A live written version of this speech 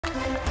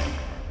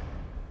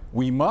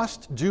We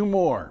must do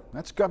more.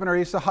 That's Governor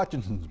Asa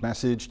Hutchinson's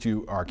message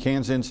to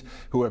Arkansans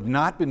who have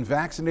not been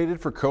vaccinated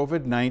for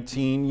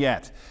COVID-19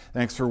 yet.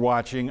 Thanks for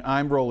watching.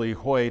 I'm Rolly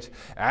Hoyt.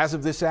 As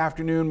of this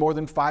afternoon, more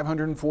than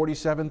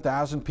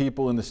 547,000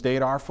 people in the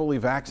state are fully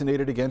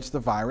vaccinated against the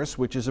virus,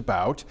 which is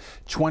about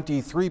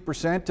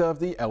 23% of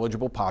the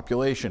eligible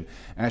population.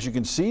 As you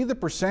can see, the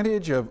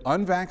percentage of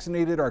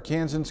unvaccinated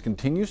Arkansans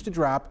continues to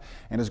drop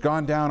and has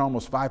gone down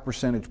almost 5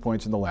 percentage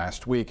points in the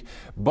last week.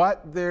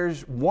 But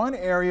there's one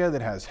area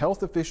that has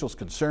health officials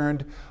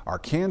concerned: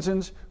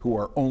 Arkansans who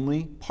are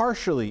only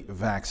partially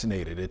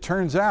vaccinated. It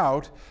turns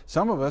out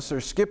some of us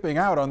are skipping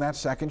out on that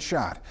second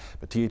shot.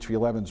 But THV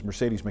 11's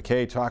Mercedes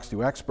McKay talks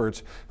to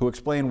experts who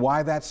explain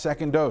why that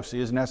second dose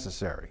is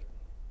necessary.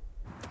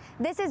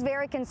 This is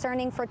very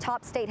concerning for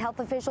top state health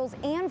officials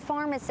and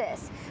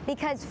pharmacists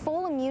because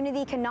full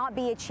immunity cannot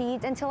be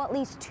achieved until at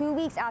least 2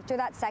 weeks after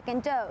that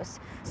second dose.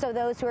 So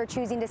those who are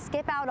choosing to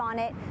skip out on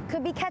it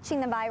could be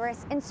catching the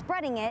virus and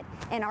spreading it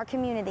in our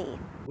community.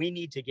 We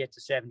need to get to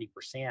 70%.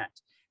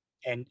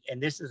 And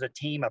this is a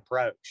team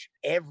approach.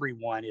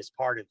 Everyone is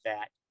part of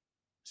that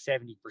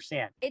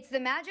 70%. It's the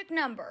magic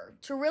number.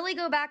 To really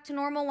go back to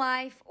normal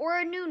life or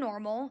a new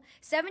normal,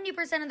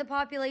 70% of the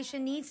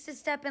population needs to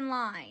step in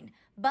line.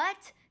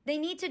 But they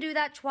need to do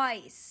that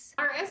twice.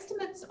 Our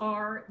estimates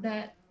are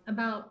that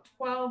about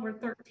 12 or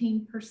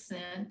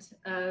 13%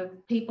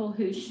 of people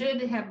who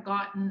should have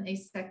gotten a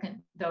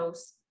second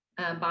dose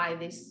by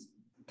this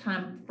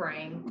time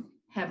frame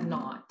have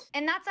not.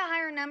 And that's a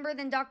higher number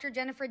than Dr.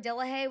 Jennifer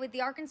Dillahay with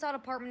the Arkansas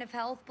Department of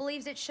Health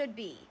believes it should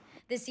be.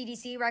 The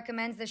CDC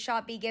recommends the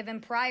shot be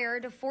given prior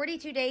to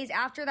 42 days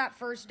after that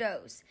first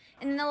dose.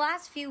 And in the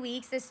last few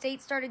weeks, the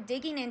state started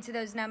digging into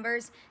those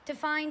numbers to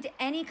find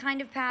any kind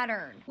of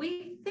pattern.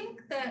 We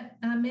think that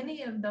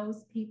many of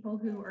those people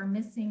who are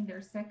missing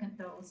their second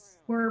dose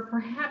were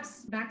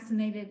perhaps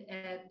vaccinated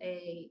at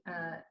a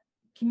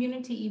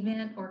community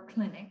event or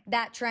clinic.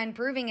 That trend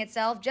proving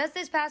itself just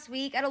this past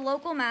week at a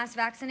local mass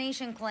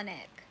vaccination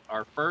clinic.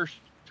 Our first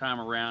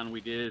time around,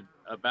 we did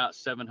about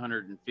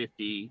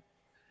 750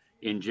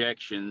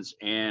 injections,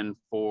 and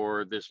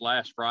for this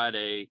last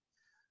Friday,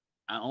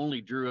 I only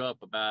drew up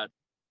about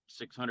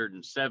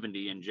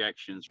 670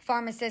 injections.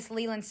 Pharmacist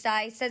Leland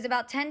Stice says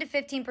about 10 to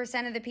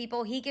 15% of the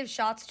people he gives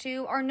shots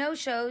to are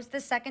no-shows the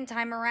second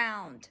time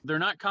around. They're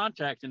not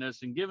contacting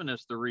us and giving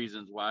us the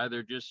reasons why.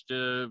 They're just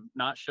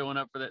not showing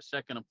up for that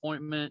second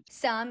appointment.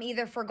 Some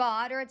either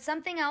forgot or had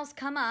something else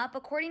come up,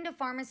 according to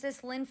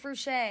pharmacist Lynn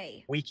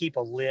Fouché. We keep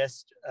a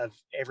list of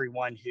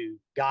everyone who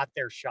got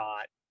their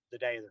shot the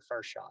day of their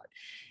first shot,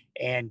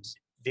 and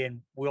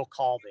then we'll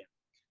call them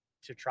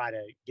to try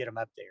to get them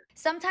up there.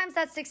 Sometimes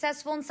that's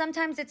successful and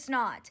sometimes it's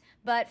not,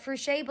 but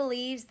Fouché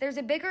believes there's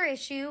a bigger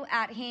issue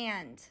at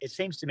hand. It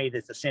seems to me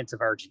that the sense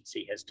of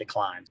urgency has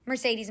declined.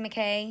 Mercedes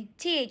McKay,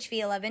 THV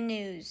 11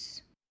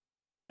 News.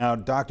 Now,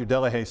 Dr.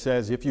 Dillahay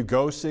says if you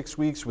go 6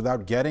 weeks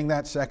without getting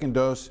that second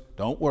dose,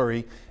 don't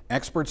worry.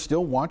 Experts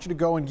still want you to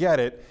go and get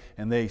it,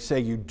 and they say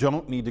you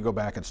don't need to go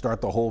back and start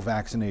the whole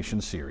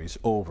vaccination series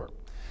over.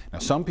 Now,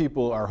 some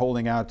people are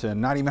holding out to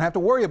not even have to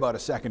worry about a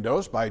second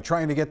dose by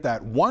trying to get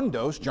that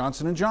one-dose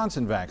Johnson &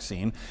 Johnson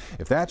vaccine.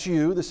 If that's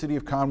you, the city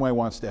of Conway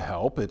wants to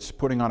help. It's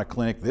putting on a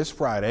clinic this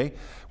Friday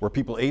where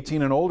people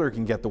 18 and older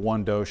can get the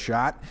one-dose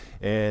shot.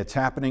 It's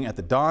happening at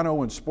the Don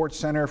Owen Sports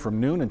Center from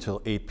noon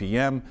until 8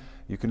 p.m.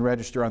 You can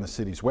register on the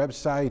city's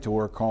website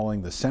or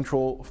calling the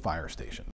Central Fire Station.